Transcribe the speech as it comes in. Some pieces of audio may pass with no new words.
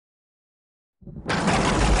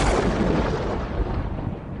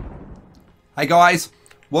Hey guys,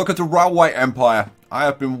 welcome to Railway Empire. I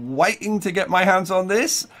have been waiting to get my hands on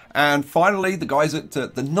this, and finally the guys at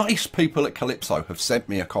the nice people at Kalypso have sent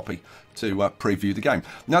me a copy to preview the game.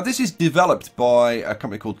 Now this is developed by a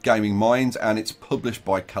company called Gaming Minds and it's published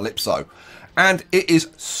by Kalypso, and it is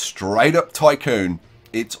straight up Tycoon.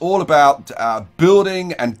 It's all about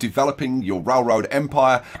building and developing your railroad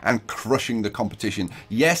empire and crushing the competition.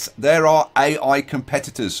 Yes, there are AI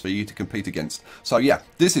competitors for you to compete against. So yeah,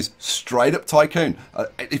 this is straight up Tycoon.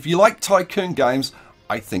 If you like Tycoon games,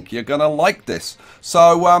 I think you're gonna like this.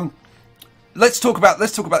 So let's talk about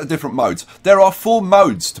the different modes. There are 4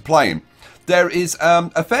 modes to play in. There is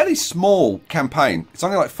a fairly small campaign. It's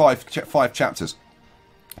only like five chapters.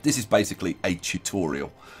 This is basically a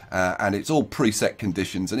tutorial. And it's all preset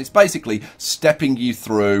conditions, and it's basically stepping you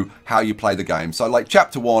through how you play the game. So like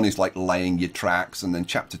chapter 1 is like laying your tracks, and then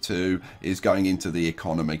chapter 2 is going into the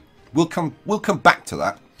economy. We'll come back to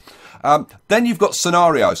that. Then you've got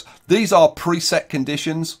scenarios. These are preset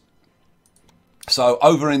conditions. So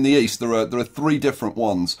over in the east there are 3 different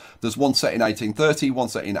ones. There's one set in 1830, one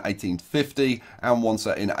set in 1850, and one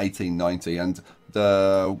set in 1890, and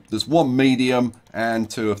there's one medium and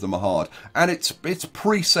 2 of them are hard, and it's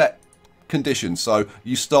preset conditions. So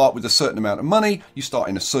you start with a certain amount of money, you start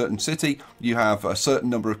in a certain city, you have a certain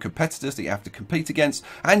number of competitors that you have to compete against,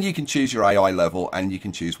 and you can choose your AI level, and you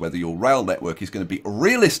can choose whether your rail network is going to be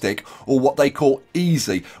realistic or what they call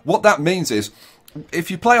easy. What that means is,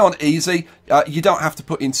 if you play on easy, you don't have to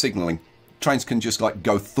put in signalling. Trains can just like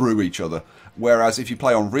go through each other. Whereas if you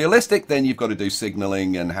play on realistic, then you've got to do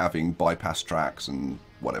signalling and having bypass tracks and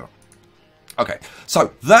whatever. Okay,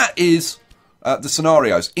 so that is the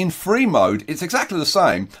scenarios. In free mode, it's exactly the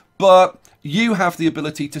same, but you have the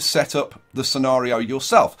ability to set up the scenario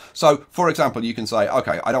yourself. So, for example, you can say,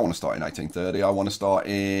 okay, I don't want to start in 1830, I want to start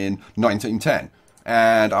in 1910.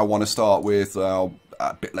 And I want to start with a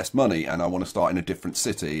bit less money, and I want to start in a different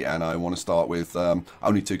city, and I want to start with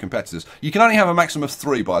only 2 competitors. You can only have a maximum of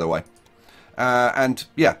 3, by the way. And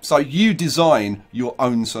yeah, so you design your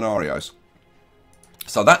own scenarios.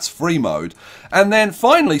 So that's free mode. And then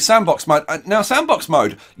finally, sandbox mode. Now, sandbox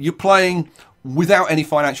mode, you're playing without any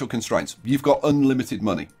financial constraints. You've got unlimited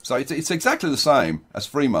money. So it's exactly the same as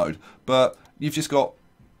free mode, but you've just got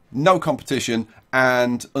no competition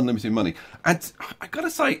and unlimited money. And I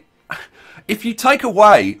gotta say, if you take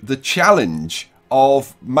away the challenge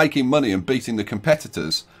of making money and beating the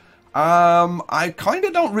competitors, I kind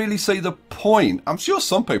of don't really see the point. I'm sure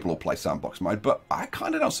some people will play sandbox mode, but I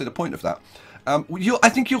kind of don't see the point of that. I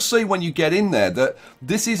think you'll see when you get in there that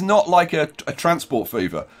this is not like a transport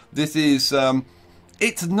fever. This is,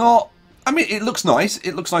 it's not, I mean, it looks nice.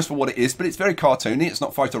 It looks nice for what it is, but it's very cartoony. It's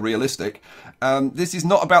not photorealistic. This is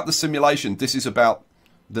not about the simulation. This is about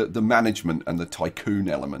the management and the tycoon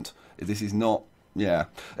element. This is not, yeah.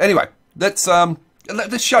 Anyway, let's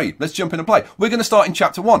show you. Let's jump in and play. We're going to start in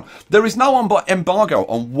chapter 1. There is no embargo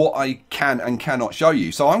on what I can and cannot show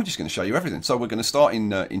you, so I'm just going to show you everything. So we're going to start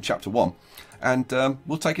in chapter 1, and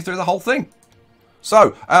we'll take you through the whole thing.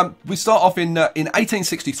 So we start off in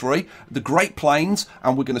 1863, the Great Plains,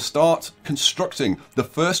 and we're going to start constructing the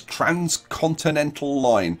first transcontinental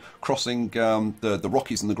line crossing the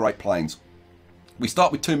Rockies and the Great Plains. We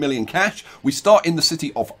start with 2 million cash. We start in the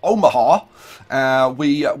city of Omaha.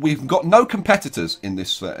 We've got no competitors in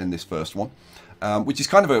this first one, which is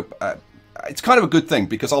kind of it's kind of a good thing,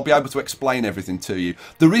 because I'll be able to explain everything to you.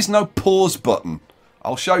 There is no pause button.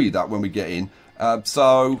 I'll show you that when we get in.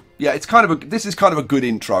 So yeah, this is kind of a good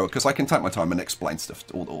intro, because I can take my time and explain stuff,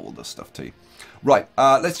 all the stuff to you. Right,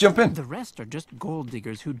 let's jump in. The rest are just gold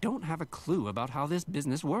diggers who don't have a clue about how this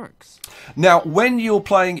business works. Now, when you're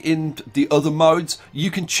playing in the other modes, you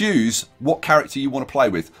can choose what character you want to play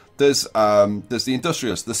with. There's the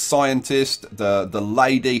industrialist, the scientist, the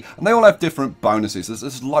lady, and they all have different bonuses.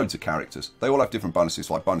 There's loads of characters. They all have different bonuses,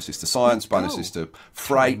 like bonuses to science, bonuses to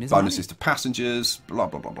freight, bonuses to passengers, blah,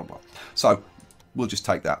 blah, blah, blah, blah. So we'll just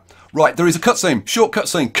take that. Right, there is a cutscene, short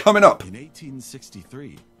cutscene coming up. In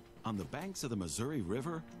 1863, on the banks of the Missouri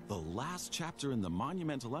River, the last chapter in the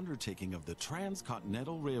monumental undertaking of the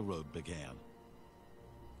Transcontinental Railroad began.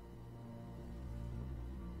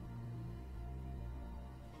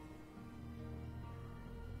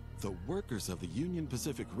 The workers of the Union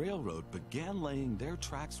Pacific Railroad began laying their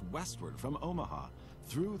tracks westward from Omaha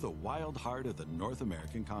through the wild heart of the North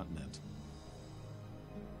American continent.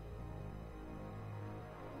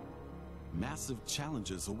 Massive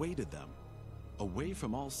challenges awaited them. Away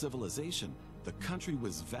from all civilization, the country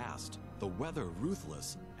was vast, the weather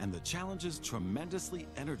ruthless, and the challenges tremendously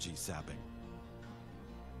energy-sapping.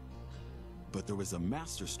 But there was a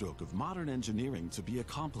masterstroke of modern engineering to be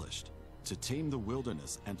accomplished. to tame the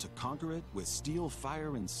wilderness and to conquer it with steel,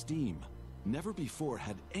 fire, and steam. Never before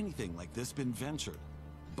had anything like this been ventured,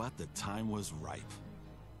 but the time was ripe.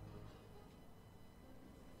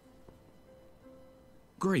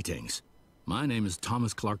 Greetings. My name is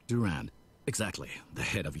Thomas Clark Durand. Exactly, the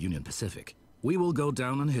head of Union Pacific. We will go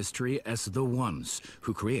down in history as the ones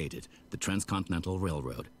who created the Transcontinental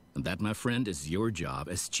Railroad. And that, my friend, is your job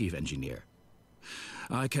as chief engineer.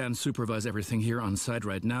 I can supervise everything here on site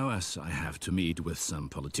right now, as I have to meet with some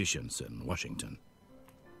politicians in Washington.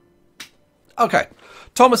 Okay,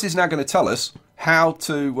 Thomas is now going to tell us how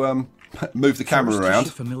to move the camera First, around. You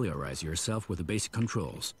should familiarize yourself with the basic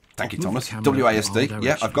controls. Thank you, Move Thomas. the camera in all WASD.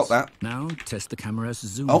 Yeah, I've got that. Now test the camera's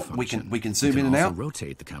zoom Oh, function. we can zoom you in and also out.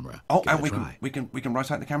 rotate the camera. Oh, Give and it a try. we can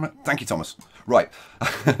rotate the camera. Thank you, Thomas. Right,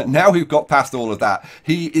 now we've got past all of that.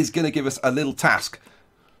 He is going to give us a little task.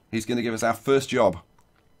 He's going to give us our first job.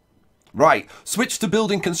 Right, switch to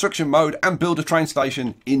building construction mode and build a train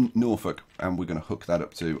station in Norfolk. And we're going to hook that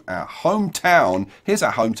up to our hometown. Here's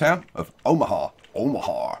our hometown of Omaha.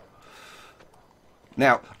 Omaha.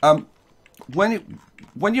 Now,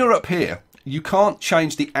 when you're up here, you can't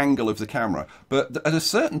change the angle of the camera. But at a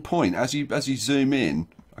certain point, as you zoom in,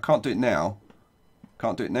 I can't do it now.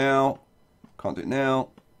 Can't do it now. Can't do it now.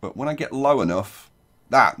 But when I get low enough,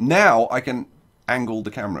 now I can angle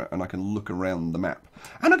the camera and I can look around the map.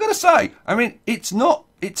 And I've got to say, I mean, it's not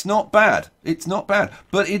bad. It's not bad,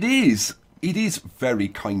 but it is very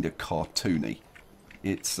kind of cartoony.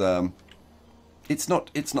 It's not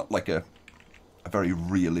like a very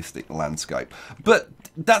realistic landscape. But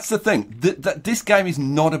that's the thing. That this game is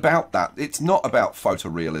not about that. It's not about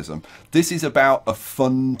photorealism. This is about a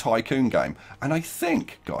fun tycoon game. And I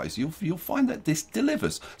think, guys, you'll find that this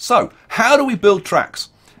delivers. So, how do we build tracks?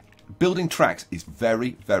 Building tracks is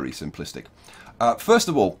very, very simplistic. First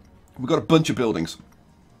of all, we've got a bunch of buildings.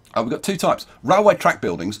 We've got two types, railway track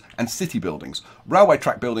buildings and city buildings. Railway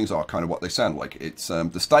track buildings are kind of what they sound like. It's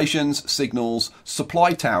the stations, signals,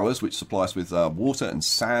 supply towers, which supply us with water and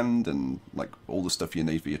sand and like all the stuff you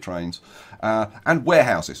need for your trains, and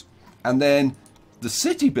warehouses. And then the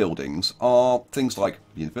city buildings are things like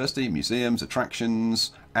university, museums,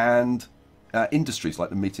 attractions, and industries like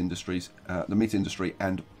the meat industry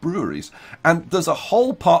and breweries. And there's a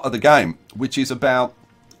whole part of the game which is about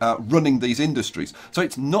running these industries. So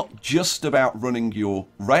it's not just about running your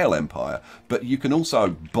rail empire, but you can also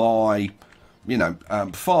buy,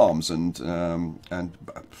 farms and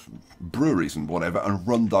breweries and whatever, and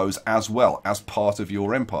run those as well as part of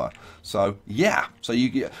your empire. So yeah, so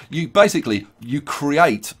you basically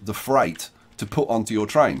create the freight to put onto your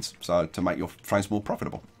trains, so to make your trains more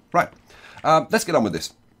profitable. Right, let's get on with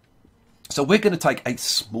this. So we're going to take a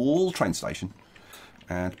small train station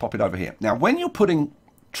and pop it over here. Now, when you're putting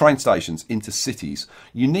train stations into cities,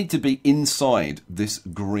 you need to be inside this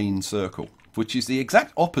green circle, which is the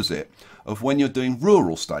exact opposite of when you're doing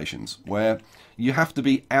rural stations, where you have to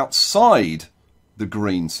be outside the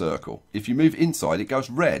green circle. If you move inside, it goes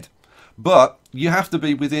red, but you have to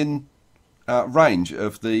be within range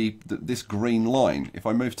of this green line. If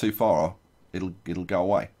I move too far, it'll go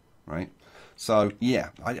away, right? So yeah,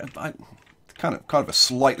 I kind of a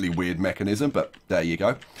slightly weird mechanism, but there you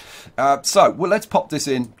go. So, well, let's pop this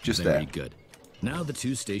in just there. Very good. Now the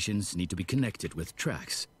two stations need to be connected with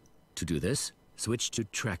tracks. To do this, switch to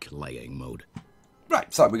track laying mode.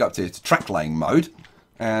 Right, so we got to track laying mode,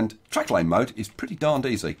 and track laying mode is pretty darned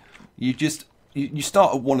easy. You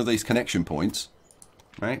start at one of these connection points,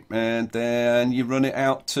 right, and then you run it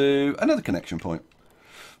out to another connection point.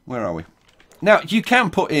 Where are we? Now, you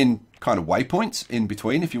can put in kind of waypoints in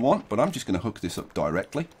between if you want, but I'm just going to hook this up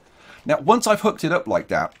directly. Now, once I've hooked it up like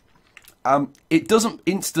that, it doesn't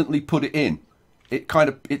instantly put it in.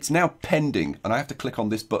 It's now pending, and I have to click on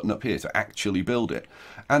this button up here to actually build it.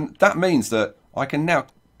 And that means that I can now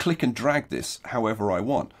click and drag this however I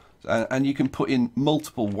want. And you can put in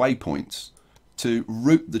multiple waypoints to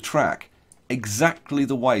route the track exactly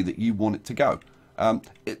the way that you want it to go.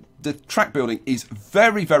 The track building is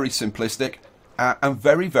very, very simplistic and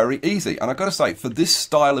very, very easy. And I've got to say, for this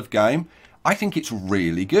style of game, I think it's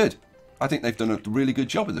really good. I think they've done a really good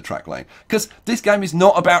job with the track lane. Because this game is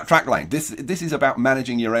not about track lane. This is about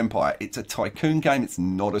managing your empire. It's a tycoon game. It's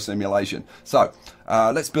not a simulation. So,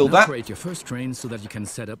 let's build that. Create your first train so that you can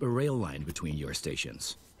set up a rail line between your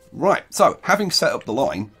stations. Right. So, having set up the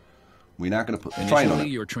line, we're now going to put the train on it.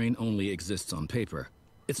 Your train only exists on paper.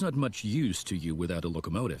 It's not much use to you without a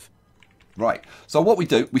locomotive. Right. So what we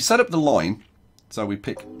do, we set up the line. So we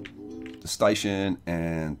pick the station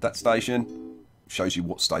and that station. Shows you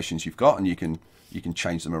what stations you've got, and you can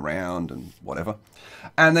change them around and whatever.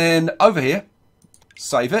 And then over here,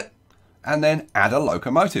 save it. and then add a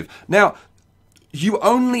locomotive. Now, you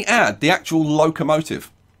only add the actual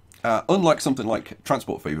locomotive. Unlike something like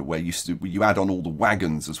Transport Fever, where you add on all the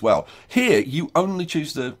wagons as well. Here, you only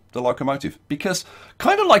choose the locomotive, because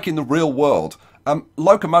kind of like in the real world,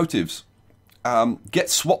 locomotives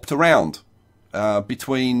get swapped around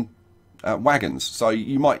between wagons. So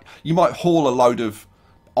you might haul a load of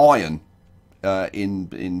iron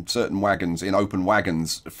in certain wagons, in open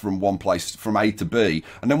wagons, from one place, from A to B,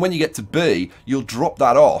 and then when you get to B, you'll drop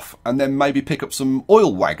that off and then maybe pick up some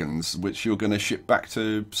oil wagons which you're going to ship back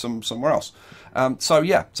to somewhere else.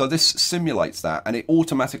 So this simulates that, and it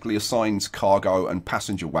automatically assigns cargo and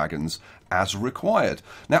passenger wagons as required.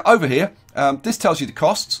 Now over here, this tells you the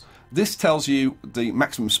costs, this tells you the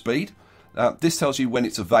maximum speed, this tells you when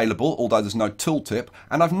it's available, although there's no tooltip,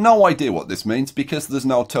 and I've no idea what this means because there's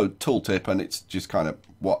no tooltip, and it's just kind of,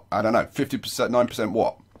 what, I don't know, 50%, 9%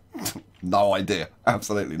 what? No idea,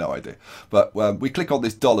 absolutely no idea. But we click on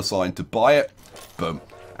this $sign to buy it, boom,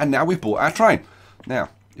 and now we've bought our train. Now,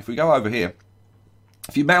 if we go over here,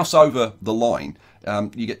 if you mouse over the line,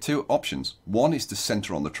 you get two options. One is to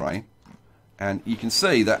center on the train, and you can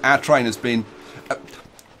see that our train has been...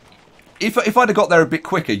 If I'd have got there a bit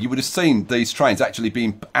quicker, you would have seen these trains actually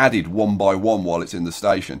being added one by one while it's in the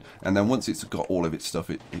station. And then once it's got all of its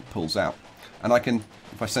stuff, it pulls out. And I can,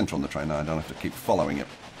 if I centre on the train now, I don't have to keep following it.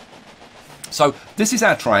 So this is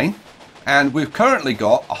our train, and we've currently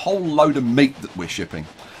got a whole load of meat that we're shipping.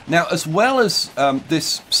 Now, as well as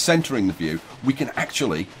this centering the view, we can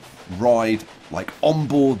actually ride, like, on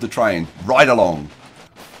board the train, right along.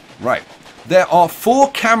 Right. There are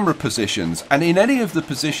 4 camera positions, and in any of the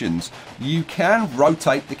positions, you can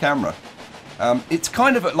rotate the camera. It's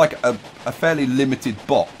kind of like a fairly limited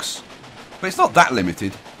box, but it's not that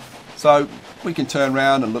limited. So we can turn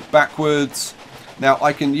around and look backwards. Now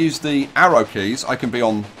I can use the arrow keys. I can be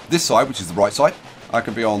on this side, which is the right side. I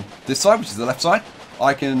can be on this side, which is the left side.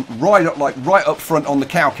 I can ride up, like, right up front on the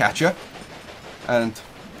cow catcher, and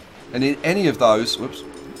in any of those, whoops,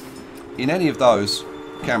 in any of those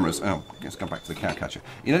cameras, oh, let's go back to the cow catcher.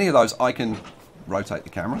 In any of those, I can rotate the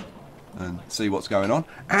camera and see what's going on,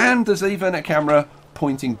 and there's even a camera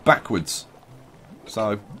pointing backwards.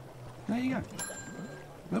 So there you go.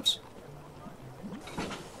 Whoops.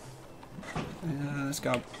 Let's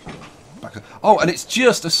go back. Oh, and it's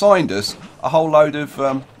just assigned us a whole load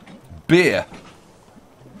of beer,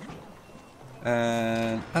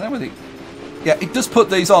 and I don't think, yeah, it does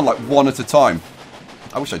put these on like one at a time.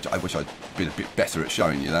 I wish I'd been a bit better at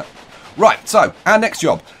showing you that. Right, so our next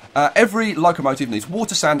job. Every locomotive needs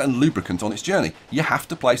water, sand and lubricant on its journey. You have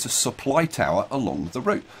to place a supply tower along the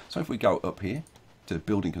route. So if we go up here to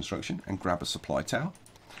building construction and grab a supply tower,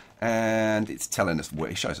 and it's telling us where,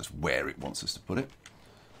 it shows us where it wants us to put it.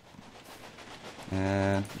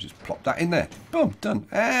 And we just plop that in there. Boom, done.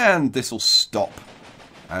 And this will stop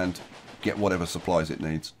and get whatever supplies it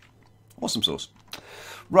needs. Awesome sauce.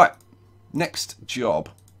 Right. Next job,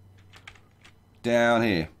 down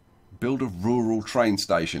here, build a rural train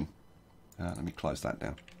station. Let me close that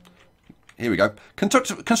down. Here we go. Construct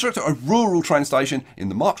a rural train station in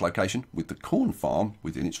the marked location with the corn farm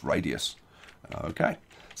within its radius. Okay,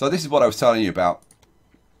 so this is what I was telling you about.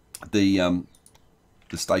 The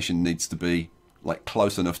station needs to be like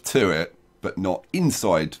close enough to it, but not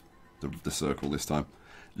inside the circle this time.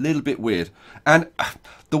 Little bit weird. And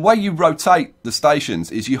the way you rotate the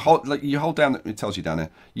stations is you hold down, it tells you down there,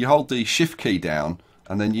 you hold the shift key down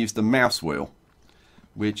and then use the mouse wheel,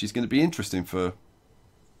 which is going to be interesting for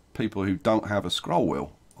people who don't have a scroll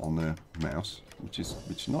wheel on their mouse,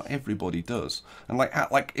 which not everybody does. And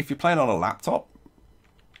like if you're playing on a laptop,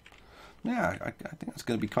 yeah, I think that's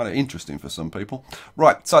going to be kind of interesting for some people.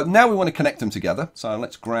 Right, so now we want to connect them together. So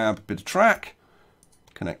let's grab a bit of track,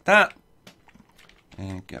 connect that.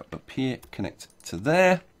 And go up here, connect to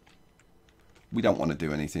there. We don't want to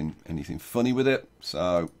do anything funny with it,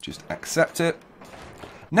 so just accept it.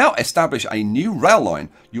 Now establish a new rail line.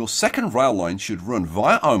 Your second rail line should run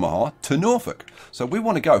via Omaha to Norfolk. So we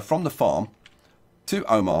want to go from the farm to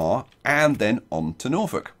Omaha and then on to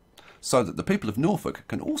Norfolk, so that the people of Norfolk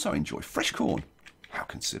can also enjoy fresh corn. How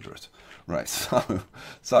considerate. Right,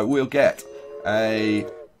 so we'll get a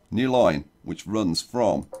new line which runs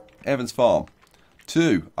from Evans Farm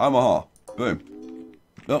to Omaha. Boom.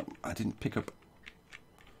 Oh, I didn't pick up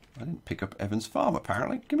Evans Farm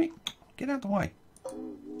apparently. Get out of the way.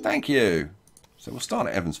 Thank you. So we'll start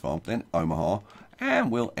at Evans Farm, then Omaha, and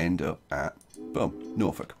we'll end up at, boom,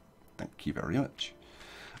 Norfolk. Thank you very much.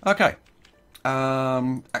 Okay.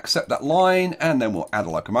 Accept that line, and then we'll add a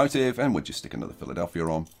locomotive, and we'll just stick another Philadelphia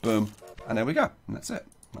on. Boom. And there we go. And that's it.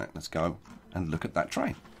 Right, let's go and look at that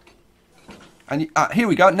train. And here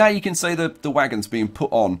we go. Now you can see the wagons being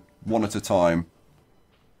put on one at a time.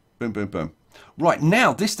 Boom, boom, boom. Right,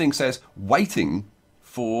 now this thing says waiting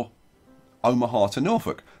for Omaha to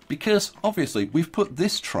Norfolk. Because, obviously, we've put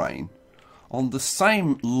this train on the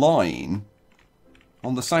same line,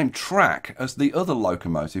 on the same track as the other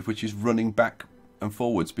locomotive, which is running back and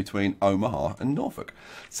forwards between Omaha and Norfolk.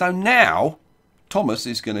 So now, Thomas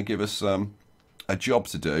is going to give us a job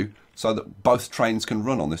to do so that both trains can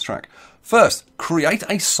run on this track. First, create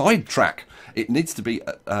a side track. It needs to be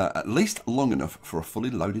at least long enough for a fully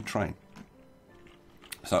loaded train.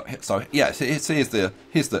 So yeah, here's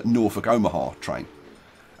the Norfolk Omaha train.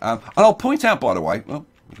 And I'll point out, by the way, well,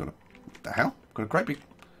 we've got got a great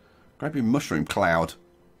big mushroom cloud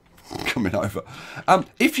coming over.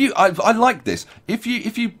 I like this. If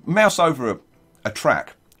you mouse over a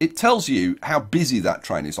track, it tells you how busy that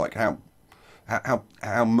train is, like how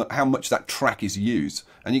much that track is used.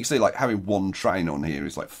 And you can see, like, having one train on here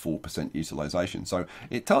is like 4% utilization. So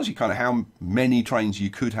it tells you kind of how many trains you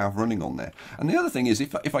could have running on there. And the other thing is,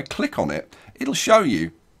 if I click on it, it'll show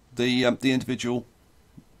you the individual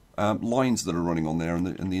lines that are running on there and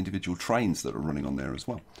the individual trains that are running on there as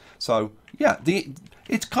well. So yeah,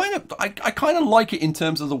 it's kind of I kind of like it in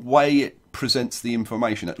terms of the way it presents the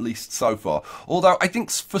information, at least so far. Although I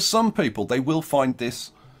think for some people they will find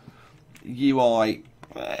this UI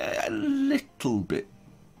a little bit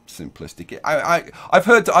simplistic. I've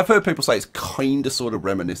heard people say it's kind of sort of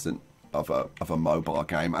reminiscent of a mobile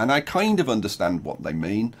game, and I kind of understand what they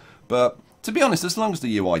mean, but to be honest, as long as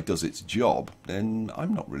the UI does its job, then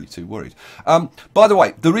I'm not really too worried. By the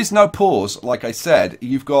way, there is no pause. Like I said,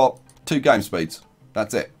 you've got 2 game speeds.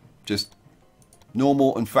 That's it. Just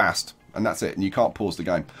normal and fast, and that's it. And you can't pause the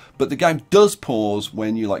game. But the game does pause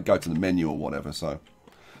when you like go to the menu or whatever. So,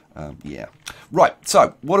 yeah. Right.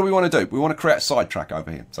 So, what do we want to do? We want to create a side track over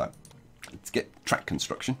here. So, let's get track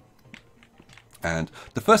construction. And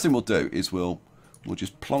the first thing we'll do is we'll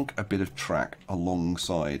just plonk a bit of track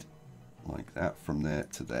alongside, like that, from there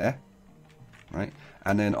to there, right?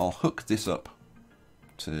 And then I'll hook this up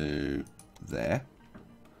to there,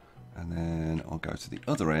 and then I'll go to the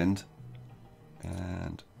other end,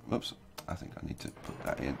 and whoops, I think I need to put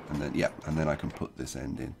that in, and then yeah, and then I can put this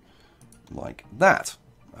end in like that.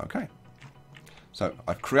 Okay, so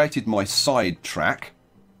I've created my side track.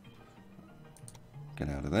 Get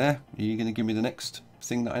out of there. Are you going to give me the next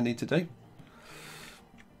thing that I need to do?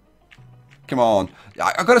 Come on.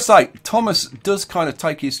 I've got to say, Thomas does kind of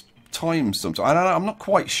take his time sometimes. I'm not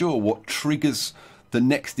quite sure what triggers the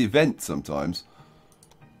next event sometimes.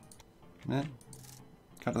 Yeah.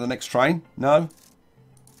 Go to the next train? No?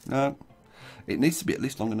 No? It needs to be at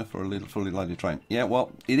least long enough for a little fully loaded train. Yeah,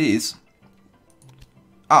 well, it is.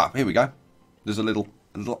 Ah, here we go. There's a little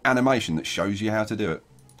animation that shows you how to do it.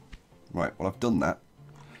 Right, well, I've done that.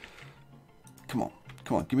 Come on.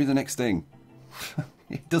 Come on, give me the next thing.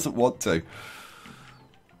 It doesn't want to.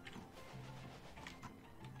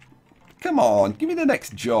 Come on, give me the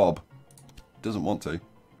next job. Doesn't want to.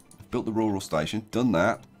 I've built the rural station. Done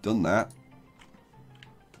that. Done that.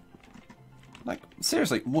 Like,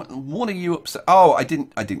 seriously, what are you upset? Oh, I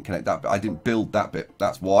didn't connect that bit. I didn't build that bit.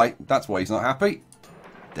 That's why. That's why he's not happy.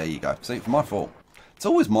 There you go. See, it's my fault. It's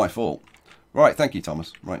always my fault. Right, thank you,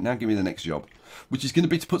 Thomas. Right, now give me the next job, which is going to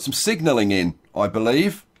be to put some signalling in, I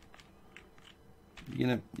believe.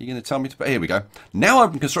 You're gonna tell me to put... Here we go. Now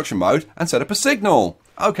open construction mode and set up a signal.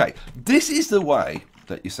 Okay, this is the way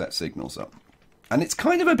that you set signals up. And it's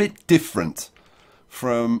kind of a bit different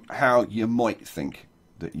from how you might think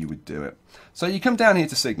that you would do it. So you come down here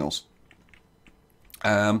to signals.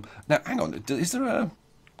 Now, hang on. Is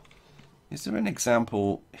there an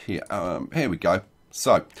example here? Here we go.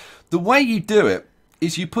 So, the way you do it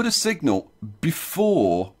is you put a signal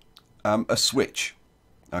before a switch.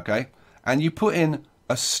 Okay? And you put in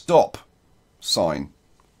a stop sign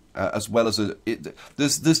as well as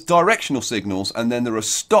there's directional signals, and then there are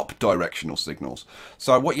stop directional signals.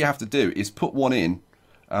 So what you have to do is put one in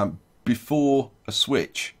before a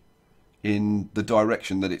switch in the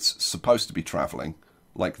direction that it's supposed to be traveling,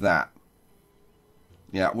 like that.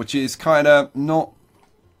 Yeah, which is kind of not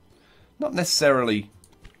necessarily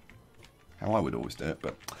how I would always do it,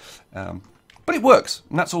 but it works,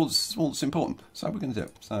 and that's all that's important. So we're going to do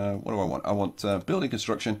it. So what do I want? I want building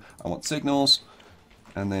construction, I want signals,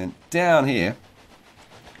 and then down here,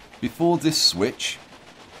 before this switch,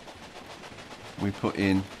 we put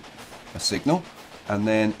in a signal, and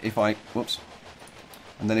then if I,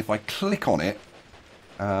 click on it,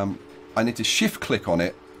 I need to shift click on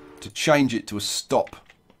it to change it to a stop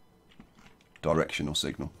directional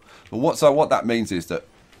signal. But what that means is that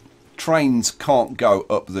trains can't go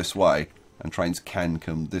up this way and trains can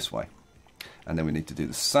come this way. And then we need to do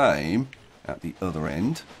the same at the other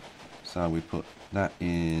end. So we put that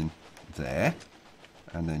in there,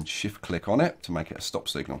 and then shift click on it to make it a stop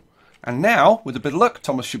signal. And now, with a bit of luck,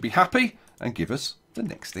 Thomas should be happy and give us the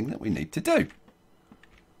next thing that we need to do.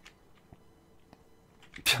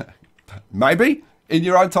 Maybe, in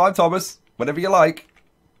your own time, Thomas, whatever you like.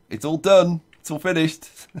 It's all done. It's all finished.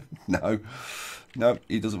 No,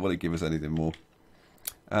 he doesn't want to give us anything more.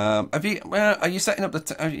 Are you setting up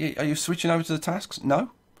the? Are you switching over to the tasks?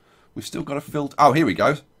 No, we've still got to filter. Oh, here we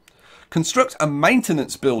go. Construct a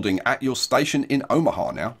maintenance building at your station in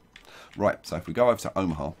Omaha now. Right. So if we go over to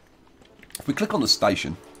Omaha, if we click on the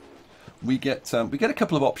station, we get a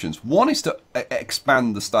couple of options. One is to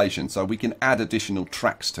expand the station, so we can add additional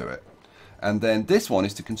tracks to it. And then this one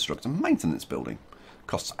is to construct a maintenance building.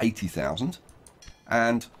 Costs 80,000,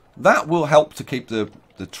 and that will help to keep the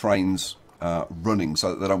trains running so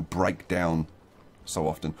that they don't break down so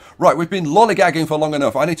often. Right, we've been lollygagging for long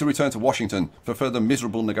enough. I need to return to Washington for further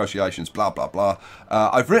miserable negotiations, blah, blah, blah.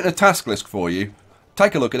 I've written a task list for you.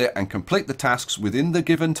 Take a look at it and complete the tasks within the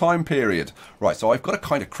given time period. Right, so I've got to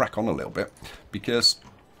kind of crack on a little bit, because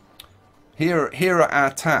here are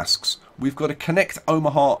our tasks. We've got to connect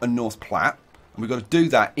Omaha and North Platte. And we've got to do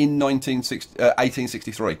that in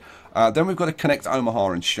 1863. Then we've got to connect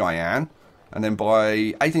Omaha and Cheyenne. And then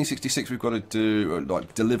by 1866, we've got to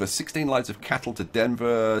deliver 16 loads of cattle to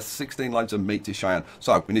Denver, 16 loads of meat to Cheyenne.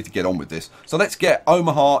 So we need to get on with this. So let's get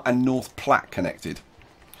Omaha and North Platte connected.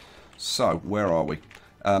 So where are we?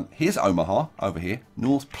 Here's Omaha over here.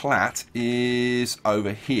 North Platte is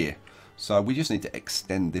over here. So we just need to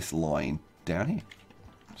extend this line down here.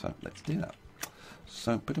 So let's do that.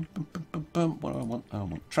 So, what do I want? I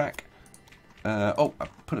want track. Oh, I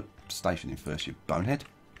put a station in first, you bonehead.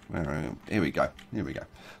 Here we go. Here we go.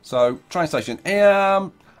 So, train station.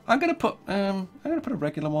 I'm gonna put a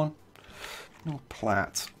regular one. North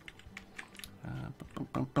Platte.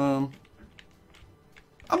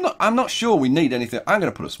 I'm not sure we need anything. I'm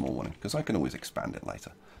gonna put a small one in because I can always expand it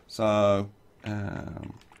later. So,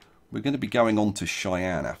 we're going to be going on to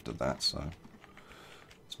Cheyenne after that. So.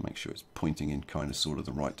 Let's make sure it's pointing in kind of sort of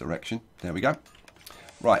the right direction. There we go.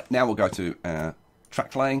 Right, now we'll go to our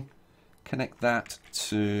track laying. Connect that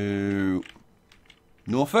to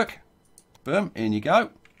Norfolk. Boom, in you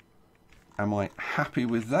go. Am I happy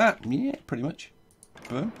with that? Yeah, pretty much.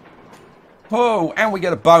 Boom. Oh, and we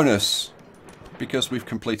get a bonus because we've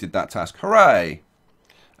completed that task. Hooray!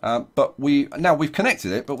 But now we've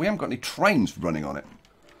connected it, but we haven't got any trains running on it.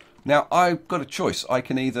 Now I've got a choice. I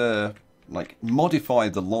can either modify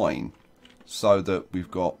the line so that we've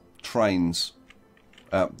got trains,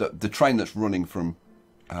 the train that's running from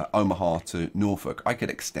Omaha to Norfolk, I could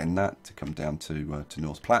extend that to come down to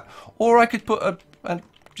North Platte, or I could put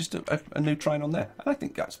just a new train on there, and I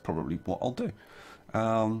think that's probably what I'll do.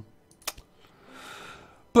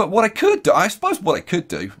 But what I could do, I suppose what I could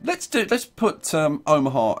do, let's put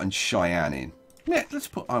Omaha and Cheyenne in. Yeah, let's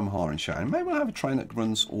put Omaha and Cheyenne. Maybe we'll have a train that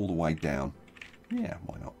runs all the way down. Yeah,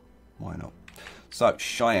 why not? Why not? So,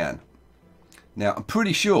 Cheyenne. Now, I'm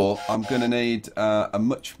pretty sure I'm going to need a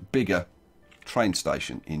much bigger train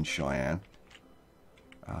station in Cheyenne.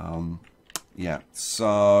 Yeah,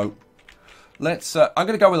 so let's... I'm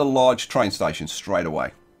going to go with a large train station straight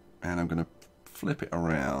away. And I'm going to flip it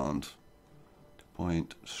around to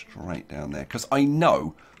point straight down there. Because I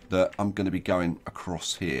know that I'm going to be going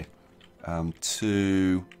across here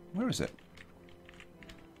to... Where is it?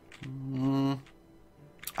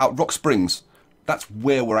 Oh, Rock Springs. That's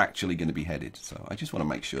where we're actually going to be headed. So I just want to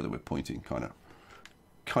make sure that we're pointing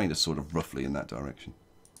kind of sort of roughly in that direction.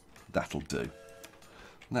 That'll do.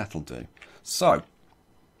 That'll do. So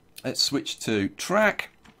let's switch to track.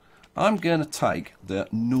 I'm going to take the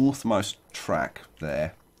northmost track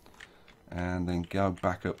there and then go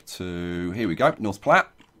back up to, here we go, North Platte,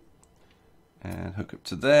 and hook up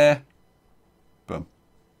to there. Boom.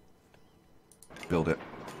 Build it.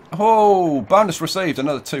 Oh, bonus received,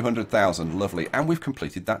 another 200,000. Lovely. And we've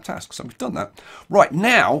completed that task. So we've done that. Right,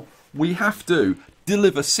 now we have to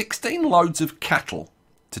deliver 16 loads of cattle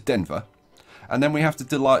to Denver. And then we have to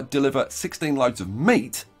deliver 16 loads of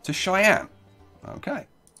meat to Cheyenne. Okay.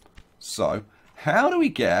 So, how do we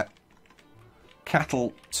get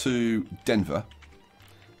cattle to Denver?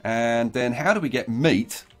 And then how do we get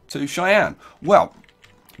meat to Cheyenne? Well,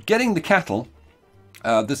 getting the cattle...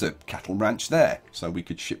 there's a cattle ranch there, so we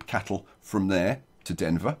could ship cattle from there to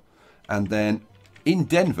Denver, and then in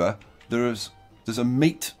Denver there's a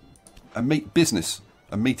meat business,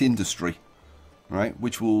 a meat industry, right,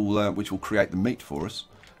 which will create the meat for us,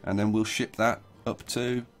 and then we'll ship that up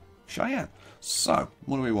to Cheyenne. So,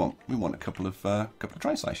 what do we want? We want a couple of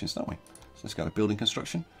train stations, don't we? So let's go to building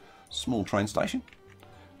construction. Small train station.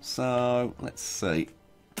 So, let's see.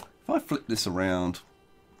 If I flip this around,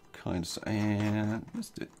 kind of, and let's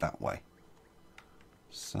do it that way.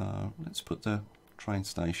 So, let's put the train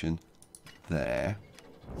station there.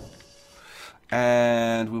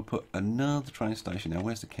 And we'll put another train station. Now,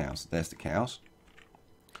 where's the cows? There's the cows.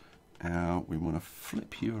 Now, we want to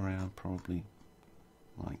flip you around probably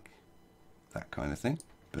like that kind of thing.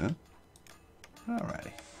 Boom.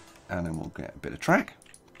 Alrighty. And then we'll get a bit of track.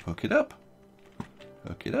 Hook it up.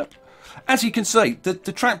 Hook it up. As you can see, the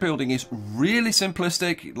track building is really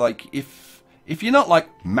simplistic. Like, if you're not like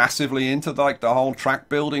massively into like the whole track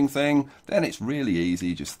building thing, then it's really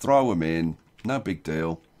easy. Just throw them in. No big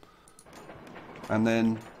deal. And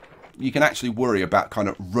then you can actually worry about kind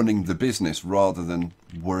of running the business rather than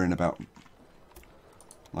worrying about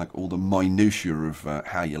like all the minutiae of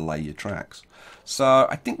how you lay your tracks. So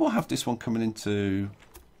I think we'll have this one coming into...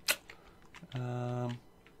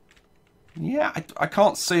 yeah, I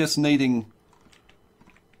can't see us needing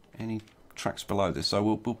any tracks below this. So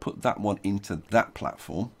we'll put that one into that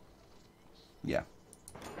platform. Yeah.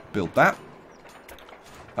 Build that.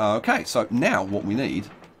 Okay, so now what we need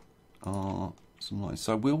are some lines.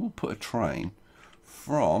 So we'll put a train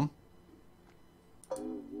from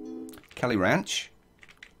Cali Ranch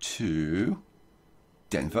to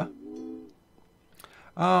Denver.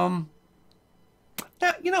 Now,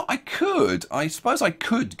 you know, I suppose I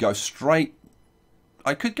could go straight,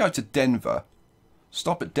 I could go to Denver,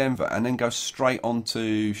 stop at Denver, and then go straight on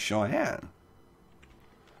to Cheyenne.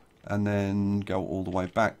 And then go all the way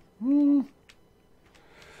back.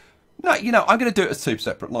 No, you know, I'm going to do it as two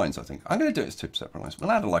separate lines, I think. I'm going to do it as two separate lines. We'll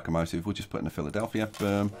add a locomotive. We'll just put in a Philadelphia.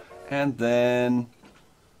 Boom. And then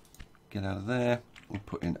get out of there. We'll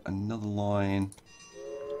put in another line.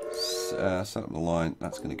 Set up the line.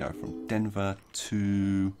 That's going to go from Denver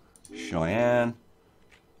to Cheyenne.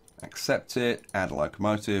 Accept it. Add a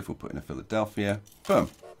locomotive. We'll put in a Philadelphia. Boom.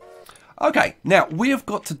 Okay, now we have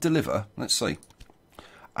got to deliver, let's see,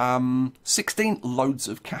 16 loads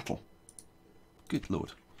of cattle. Good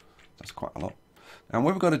Lord. That's quite a lot. And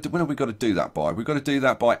when have we got to do that by? We've got to do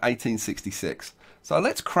that by 1866. So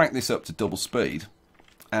let's crank this up to double speed.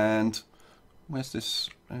 And where's this?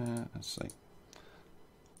 Let's see.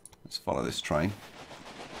 Let's follow this train.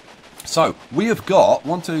 So we have got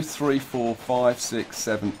 1, 2, 3, 4, 5, 6,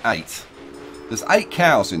 7, 8. There's 8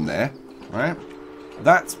 cows in there, right?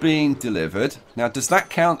 That's being delivered. Now, does that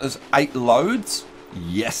count as 8 loads?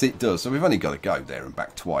 Yes, it does. So we've only got to go there and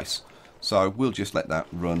back twice. So we'll just let that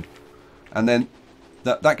run. And then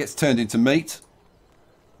that gets turned into meat.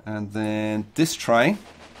 And then this train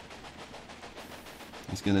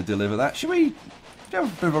is going to deliver that. Should we have a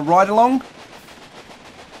bit of a ride along?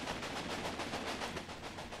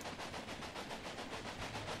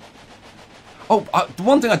 Oh, the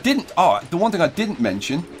one thing I didn't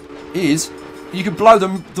mention is you can blow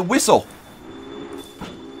the whistle.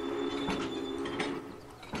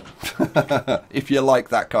 If you like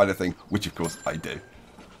that kind of thing, which of course I do.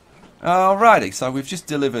 Alrighty, so we've just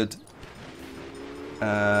delivered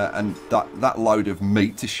and that load of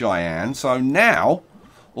meat to Cheyenne. So now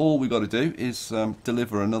all we've got to do is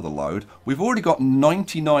deliver another load. We've already got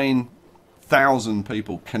 99,000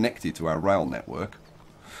 people connected to our rail network.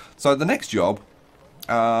 So the next job,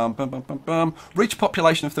 reach a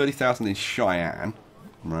population of 30,000 in Cheyenne.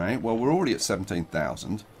 Right, well we're already at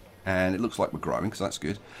 17,000. And it looks like we're growing, so that's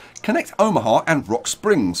good. Connect Omaha and Rock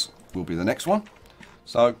Springs will be the next one.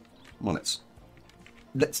 So, well,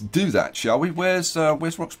 let's do that, shall we? Where's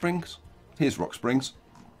Rock Springs? Here's Rock Springs.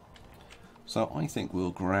 So I think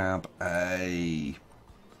we'll grab a...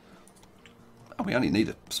 Oh, we only need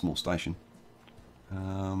a small station.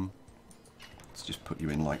 Let's just put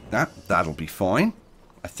you in like that. That'll be fine,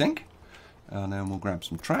 I think. And then we'll grab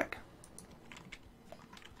some track.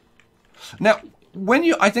 Now,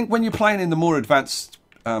 I think when you're playing in the more advanced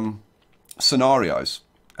scenarios,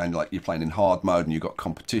 and like you're playing in hard mode and you've got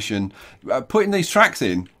competition, putting these tracks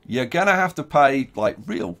in, you're gonna have to pay like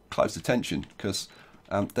real close attention because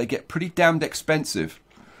they get pretty damned expensive.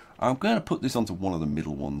 I'm gonna put this onto one of the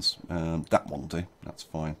middle ones. That one will do. That's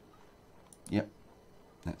fine. Yep.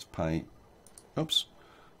 Let's pay. Oops.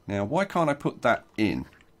 Now, why can't I put that in?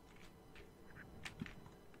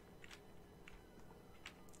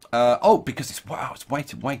 Oh, because it's way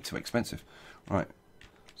too expensive. Right.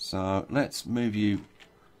 So let's move you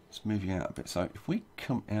out a bit. So if we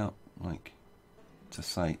come out like to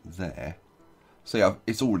say there, see,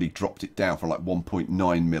 it's already dropped it down from like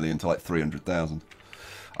 1.9 million to like 300,000.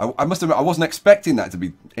 I must admit, I wasn't expecting that to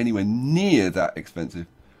be anywhere near that expensive.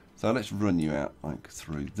 So let's run you out like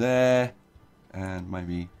through there, and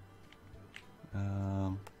maybe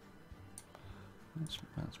let's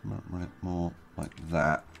run it more like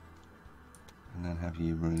that, and then have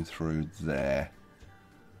you running through there.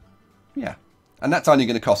 Yeah, and that's only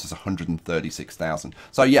going to cost us 136,000.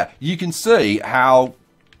 So yeah, you can see how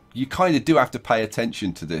you kind of do have to pay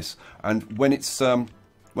attention to this, and when it's in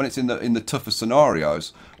the tougher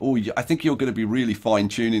scenarios, I think you're going to be really fine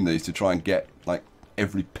tuning these to try and get like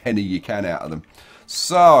every penny you can out of them.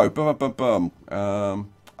 So,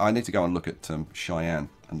 I need to go and look at Cheyenne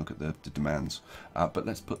and look at the demands. But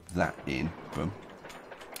let's put that in. Boom.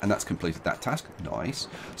 And that's completed that task. Nice.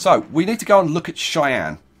 So, we need to go and look at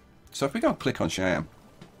Cheyenne. So, if we go and click on Cheyenne,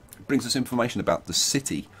 it brings us information about the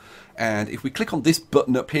city. And if we click on this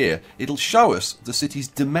button up here, it'll show us the city's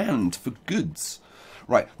demand for goods.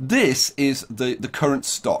 Right, this is the current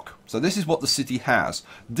stock. So this is what the city has.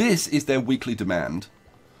 This is their weekly demand.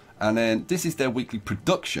 And then this is their weekly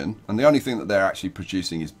production. And the only thing that they're actually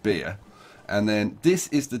producing is beer. And then this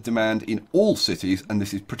is the demand in all cities. And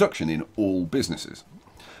this is production in all businesses.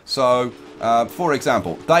 So, for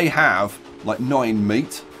example, they have like 9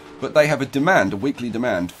 meat. But they have a weekly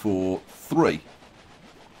demand for 3.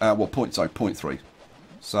 Well, 0.3.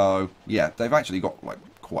 So, yeah, they've actually got like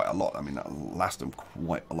quite a lot. I mean, that'll last them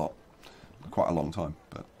quite a long time.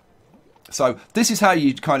 But so this is how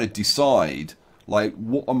you kind of decide, like,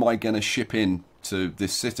 what am I going to ship in to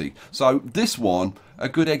this city? So this one, a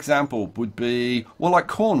good example would be, well, like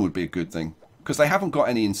corn would be a good thing because they haven't got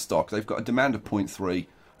any in stock. They've got a demand of 0.3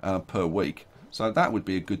 per week. So that would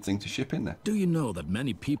be a good thing to ship in there. Do you know that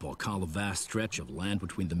many people call a vast stretch of land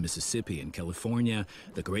between the Mississippi and California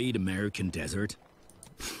the Great American Desert?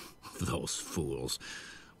 Those fools.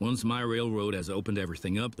 Once my railroad has opened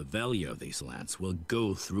everything up, the value of these lands will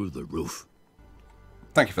go through the roof.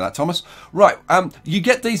 Thank you for that, Thomas. Right, you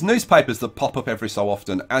get these newspapers that pop up every so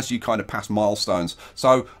often as you kind of pass milestones.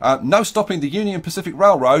 So, no stopping the Union Pacific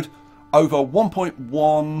Railroad over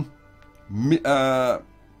 1.1...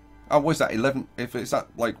 what is that, 11... If it's that,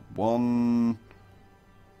 like, 1...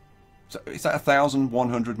 Is that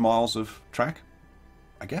 1,100 miles of track?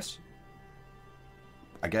 I guess.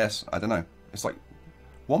 I don't know. It's like...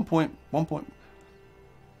 1.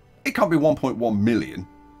 It can't be 1.1 million.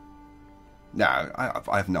 No,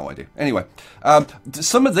 I have no idea. Anyway,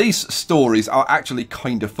 some of these stories are actually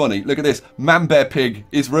kind of funny. Look at this. Man-Bear Pig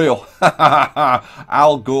is real.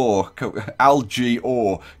 Al G.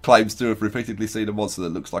 Orr claims to have repeatedly seen a monster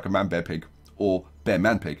that looks like a Man-Bear Pig or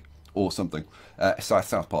Bear-Man Pig or something. So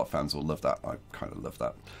South Park fans will love that. I kind of love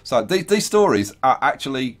that. So these stories are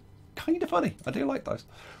actually kind of funny. I do like those.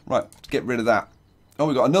 Right, let's get rid of that. Oh,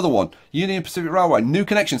 we've got another one. Union Pacific Railway, new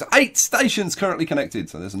connections. 8 stations currently connected.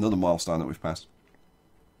 So there's another milestone that we've passed.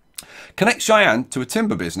 Connect Cheyenne to a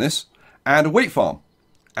timber business and a wheat farm.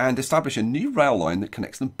 And establish a new rail line that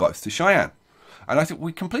connects them both to Cheyenne. And I think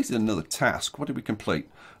we completed another task. What did we complete?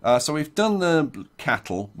 So we've done the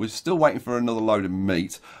cattle. We're still waiting for another load of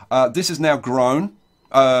meat. This has now grown.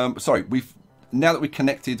 Now that we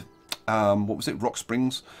connected, what was it, Rock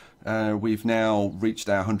Springs? We've now reached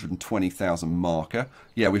our 120,000 marker.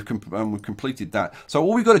 Yeah, we've completed that. So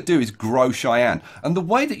all we've got to do is grow Cheyenne. And the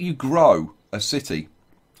way that you grow a city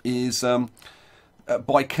is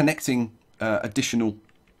by connecting additional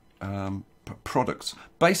products.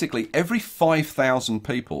 Basically, every 5,000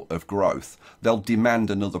 people of growth, they'll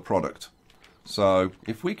demand another product. So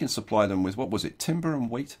if we can supply them with, what was it, timber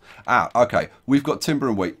and wheat? Okay, we've got timber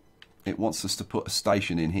and wheat. It wants us to put a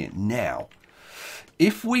station in here. Now,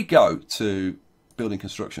 if we go to building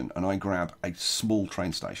construction and I grab a small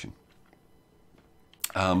train station,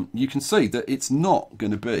 you can see that it's not going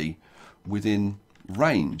to be within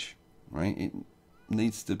range, right? It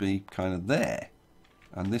needs to be kind of there,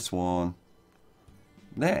 and this one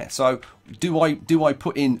there. So do I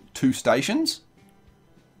put in 2 stations,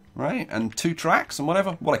 right, and 2 tracks and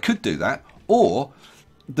whatever? Well, I could do that, or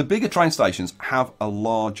the bigger train stations have a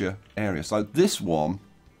larger area. So this one,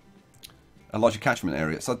 a larger catchment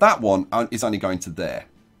area. So that one is only going to there,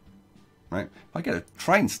 right? If I get a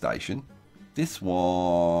train station, this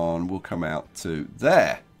one will come out to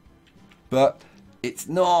there. But it's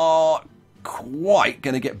not quite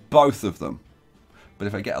going to get both of them. But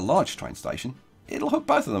if I get a large train station, it'll hook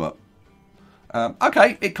both of them up.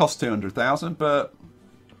 Okay, it costs 200,000, but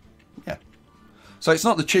yeah. So it's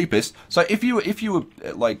not the cheapest. So if you were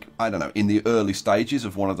like, I don't know, in the early stages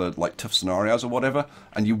of one of the like tough scenarios or whatever,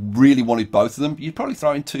 and you really wanted both of them, you'd probably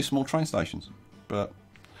throw in 2 small train stations. But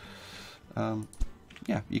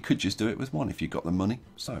yeah, you could just do it with one if you've got the money.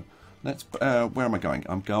 So let's. Where am I going?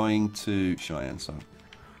 I'm going to Cheyenne. So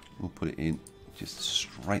we'll put it in just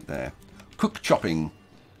straight there. Hook chopping.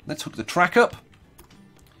 Let's hook the track up.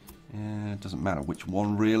 It doesn't matter which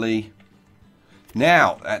one really.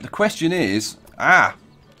 Now, the question is,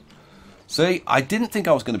 see, I didn't think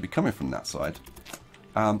I was going to be coming from that side.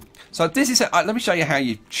 So this is, let me show you how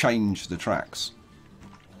you change the tracks.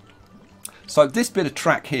 So this bit of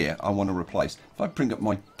track here, I want to replace. If I bring up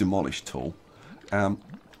my demolish tool,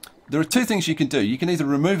 there are two things you can do. You can either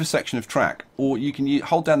remove a section of track, or you can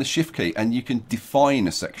hold down the shift key and you can define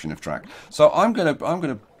a section of track. So I'm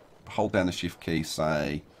gonna hold down the shift key,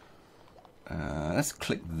 say, let's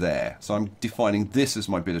click there. So I'm defining this as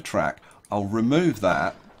my bit of track. I'll remove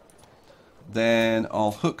that. Then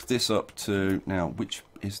I'll hook this up to, now which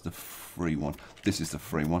is the free one? This is the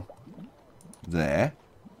free one. There.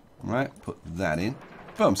 Right, put that in.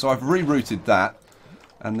 Boom, so I've rerouted that.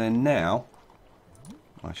 And then now,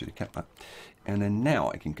 I should have kept that. And then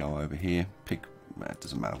now I can go over here, pick, it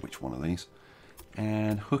doesn't matter which one of these,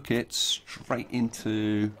 and hook it straight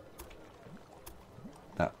into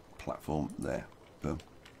that platform there. Boom.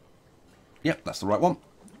 Yep, that's the right one.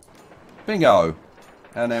 Bingo.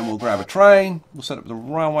 And then we'll grab a train. We'll set up the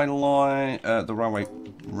railway line, the railway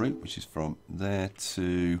route, which is from there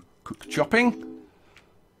to Cook Chopping.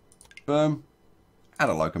 Boom. Add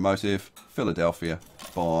a locomotive. Philadelphia.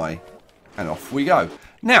 Bye. And off we go.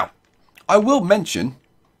 Now, I will mention,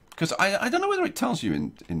 because I don't know whether it tells you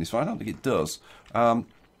in this one. I don't think it does.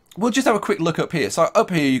 We'll just have a quick look up here. So up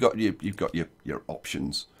here you've got your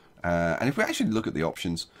options. And if we actually look at the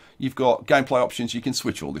options, you've got gameplay options. You can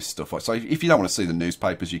switch all this stuff off. So if you don't want to see the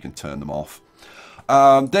newspapers, you can turn them off.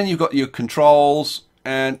 Then you've got your controls,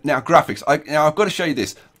 and now graphics. Now I've got to show you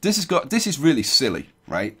this. This is really silly,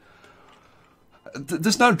 right?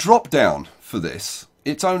 There's no drop down for this.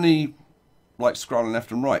 It's only like scrolling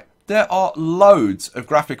left and right. There are loads of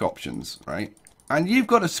graphic options, right? And you've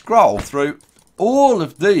got to scroll through all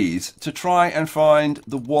of these to try and find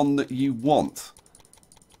the one that you want,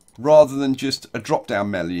 rather than just a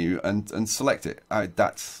drop-down menu and select it.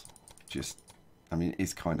 That's just, I mean,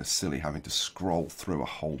 it's kind of silly having to scroll through a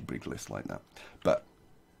whole big list like that. But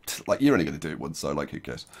like, you're only going to do it once, so like, who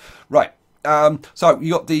cares? Right. So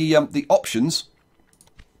you got the options,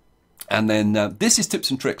 and then this is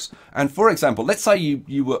tips and tricks. And for example, let's say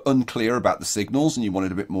you were unclear about the signals and you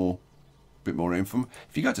wanted a bit more info.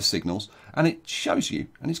 If you go to signals, and it shows you,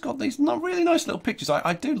 and it's got these really nice little pictures.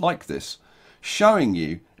 I do like this, showing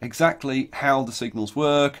you exactly how the signals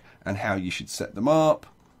work and how you should set them up.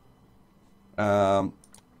 There's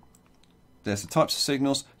the types of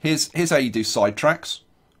signals. Here's how you do side tracks.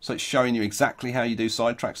 So it's showing you exactly how you do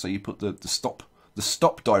side tracks. So you put the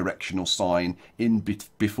stop directional sign in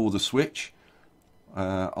before the switch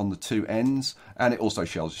on the two ends, and it also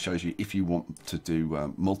shows you if you want to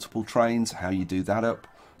do multiple trains, how you do that up.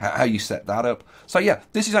 How you set that up. So yeah,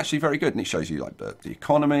 this is actually very good, and it shows you like the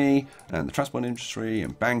economy and the transport industry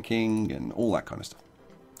and banking and all that kind of stuff.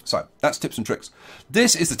 So that's tips and tricks.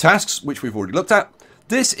 This is the tasks, which we've already looked at.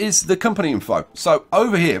 This is the company info. So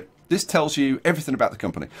over here, this tells you everything about the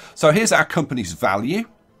company. So here's our company's value,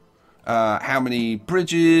 how many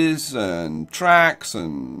bridges and tracks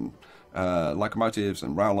and locomotives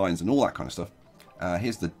and rail lines and all that kind of stuff.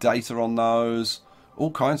 Here's the data on those, all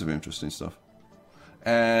kinds of interesting stuff.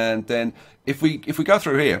 And then if we go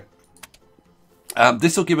through here,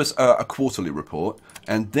 this will give us a quarterly report,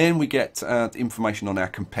 and then we get information on our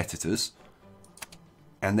competitors,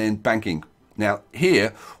 and then banking. Now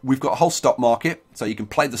here we've got a whole stock market, so you can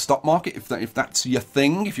play the stock market if that's your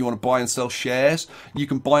thing. If you want to buy and sell shares, you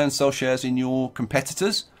can buy and sell shares in your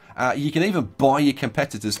competitors. You can even buy your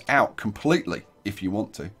competitors out completely if you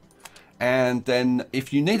want to. And then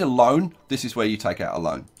if you need a loan, this is where you take out a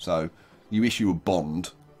loan. So you issue a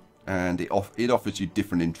bond, and it offers you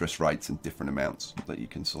different interest rates and different amounts that you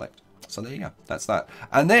can select. So there you go. That's that.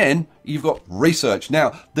 And then you've got research.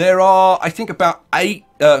 Now there are, I think, about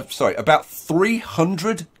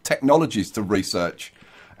 300 technologies to research,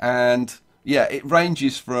 and yeah, it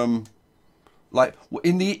ranges from, like,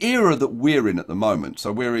 in the era that we're in at the moment.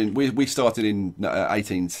 So we started in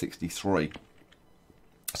 1863.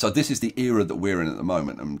 So this is the era that we're in at the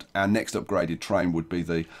moment, and our next upgraded train would be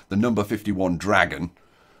the number 51 Dragon.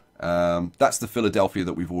 That's the Philadelphia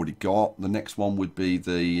that we've already got. The next one would be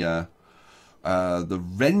the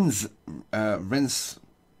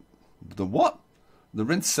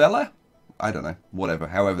Rensselaer? I don't know, whatever,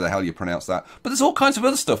 however the hell you pronounce that. But there's all kinds of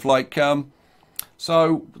other stuff, like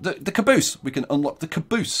so the caboose. We can unlock the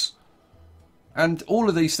caboose. And all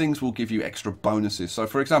of these things will give you extra bonuses. So,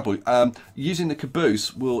 for example, using the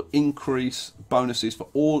caboose will increase bonuses for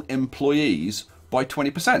all employees by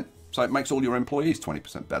 20%. So it makes all your employees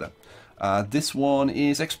 20% better. This one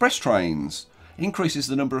is express trains. Increases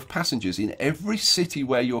the number of passengers in every city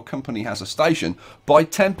where your company has a station by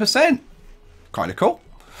 10%. Kind of cool.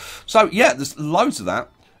 So yeah, there's loads of that.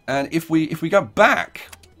 And if we go back,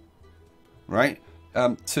 right,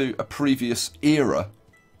 to a previous era,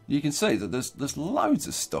 you can see that there's loads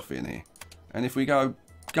of stuff in here. And if we go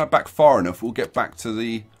back far enough, we'll get back to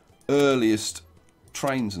the earliest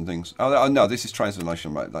trains and things. Oh no, this is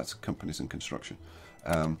translation, right? That's companies and construction.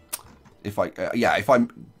 If I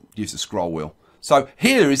use the scroll wheel. So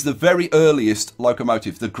here is the very earliest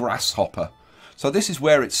locomotive, the Grasshopper. So this is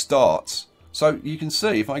where it starts. So you can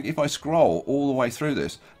see if I scroll all the way through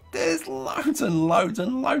this, there's loads and loads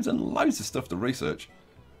and loads and loads of stuff to research.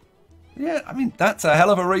 Yeah, I mean, that's a hell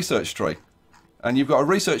of a research tree. And you've got a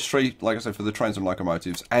research tree, like I said, for the trains and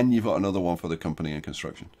locomotives, and you've got another one for the company and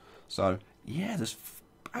construction. So, yeah, there's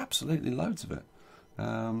absolutely loads of it.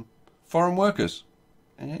 Foreign workers,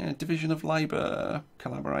 division of labour,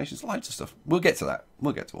 collaborations, loads of stuff. We'll get to that.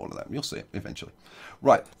 We'll get to all of that. You'll see it eventually.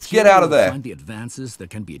 Right, let's get out of there. Find the advances that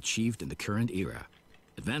can be achieved in the current era.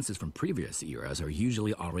 Advances from previous eras are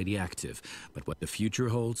usually already active, but what the future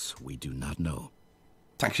holds, we do not know.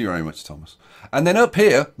 Thank you very much, Thomas. And then up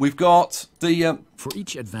here, we've got the... For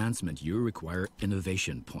each advancement, you require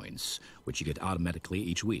innovation points, which you get automatically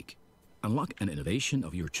each week. Unlock an innovation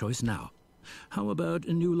of your choice now. How about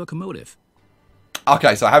a new locomotive?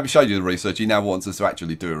 Okay, so I haven't showed you the research. He now wants us to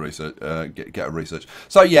actually do a research, get a research.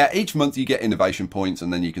 So yeah, each month you get innovation points,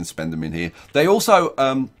 and then you can spend them in here. They also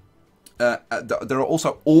there are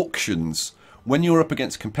also auctions when you're up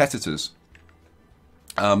against competitors.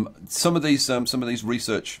 Some of these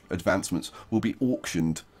research advancements will be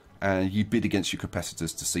auctioned, and you bid against your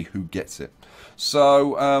competitors to see who gets it.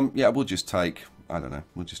 So yeah, we'll just take, I don't know,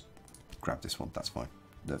 we'll just grab this one. That's fine.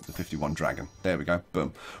 The 51 Dragon. There we go.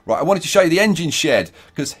 Boom. Right, I wanted to show you the engine shed,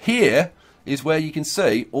 because here is where you can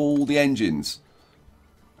see all the engines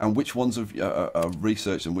and which ones are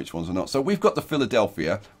researched and which ones are not. So we've got the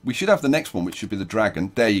Philadelphia. We should have the next one, which should be the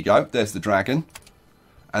Dragon. There you go. There's the Dragon.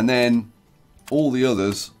 And then all the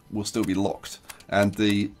others will still be locked. And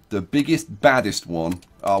the biggest, baddest one,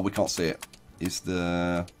 oh, we can't see it, is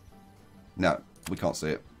the... No, we can't see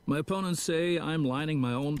it. My opponents say I'm lining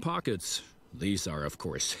my own pockets. These are, of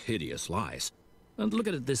course, hideous lies. And look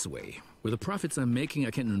at it this way. With the profits I'm making, I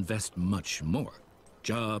can invest much more.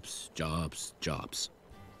 Jobs, jobs, jobs.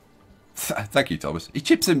 Thank you, Thomas. He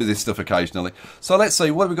chips in with this stuff occasionally. So let's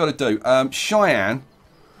see, what have we got to do? Cheyenne.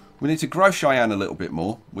 We need to grow Cheyenne a little bit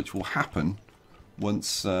more, which will happen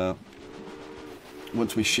once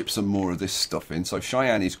we ship some more of this stuff in. So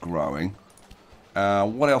Cheyenne is growing.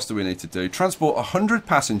 What else do we need to do? Transport 100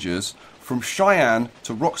 passengers from Cheyenne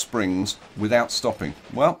to Rock Springs without stopping.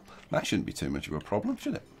 Well, that shouldn't be too much of a problem,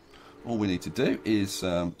 should it? All we need to do is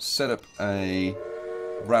set up a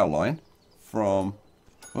rail line from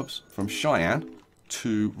Cheyenne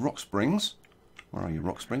to Rock Springs. Where are you,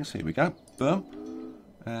 Rock Springs? Here we go. Boom.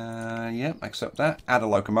 Yeah, accept that. Add a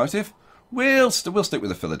locomotive. We'll stick with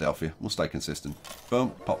the Philadelphia. We'll stay consistent.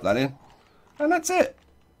 Boom. Pop that in. And that's it.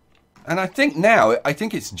 And I think now,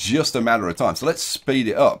 it's just a matter of time. So let's speed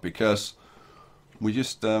it up, because we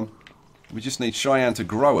just need Cheyenne to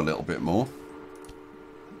grow a little bit more.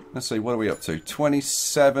 Let's see, what are we up to?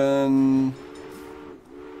 27.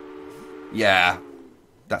 Yeah,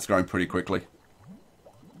 that's growing pretty quickly.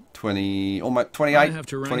 20, almost 28. I have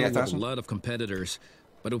to wrangle with a lot of competitors,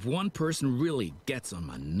 but if one person really gets on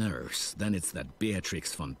my nerves, then it's that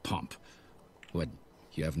Beatrix von Pomp. What,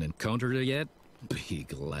 you haven't encountered her yet? Be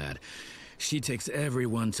glad. She takes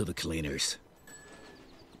everyone to the cleaners.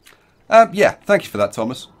 Yeah, thank you for that,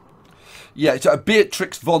 Thomas. Yeah,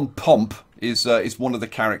 Beatrix von Pomp is one of the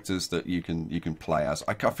characters that you can play as.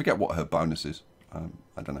 I forget what her bonus is.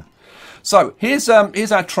 I don't know. So here's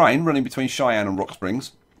our train running between Cheyenne and Rock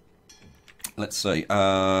Springs. Let's see.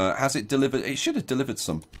 Has it delivered? It should have delivered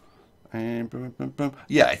some.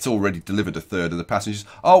 Yeah, it's already delivered a third of the passengers.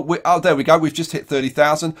 Oh, there we go. We've just hit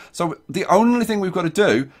 30,000. So the only thing we've got to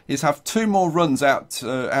do is have 2 more runs out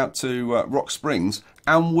to Rock Springs,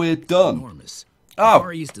 and we're done. Enormous. The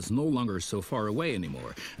Far East is no longer so far away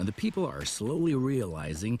anymore, and the people are slowly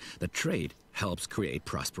realizing that trade helps create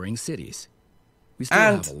prospering cities. We still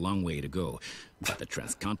have a long way to go, but the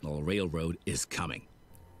Transcontinental Railroad is coming.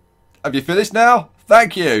 Have you finished now?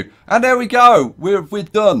 Thank you. And there we go. We're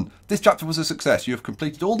done. This chapter was a success. You have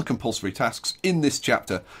completed all the compulsory tasks in this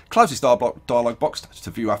chapter. Close this dialogue box to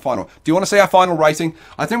view our final. Do you want to see our final rating?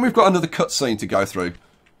 I think we've got another cutscene to go through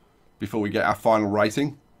before we get our final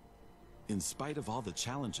rating. In spite of all the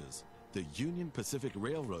challenges, the Union Pacific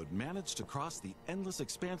Railroad managed to cross the endless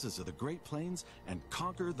expanses of the Great Plains and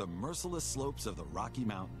conquer the merciless slopes of the Rocky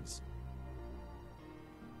Mountains.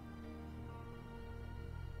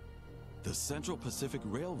 The Central Pacific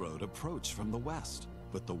Railroad approached from the west,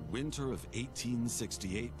 but the winter of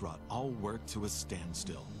 1868 brought all work to a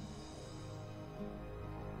standstill.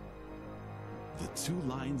 The two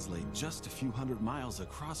lines lay just a few hundred miles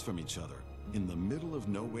across from each other, in the middle of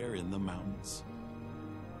nowhere in the mountains.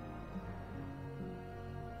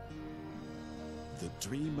 The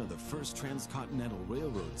dream of the first transcontinental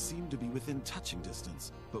railroad seemed to be within touching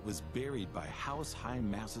distance, but was buried by house-high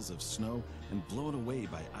masses of snow and blown away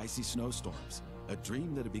by icy snowstorms, a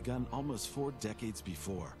dream that had begun almost 4 decades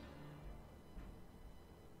before.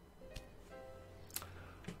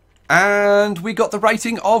 And we got the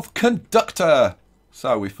rating of conductor.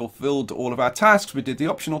 So we fulfilled all of our tasks, we did the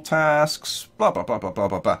optional tasks, blah, blah, blah, blah, blah,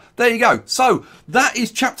 blah, blah. There you go. So that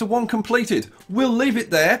is chapter 1 completed. We'll leave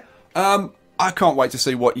it there. I can't wait to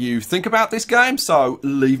see what you think about this game, so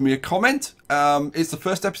leave me a comment. It's the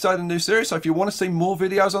first episode in a new series, so if you want to see more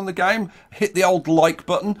videos on the game, hit the old like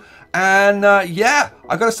button. And yeah,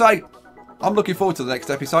 I gotta say, I'm looking forward to the next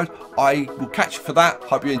episode. I will catch you for that.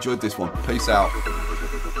 Hope you enjoyed this one. Peace out.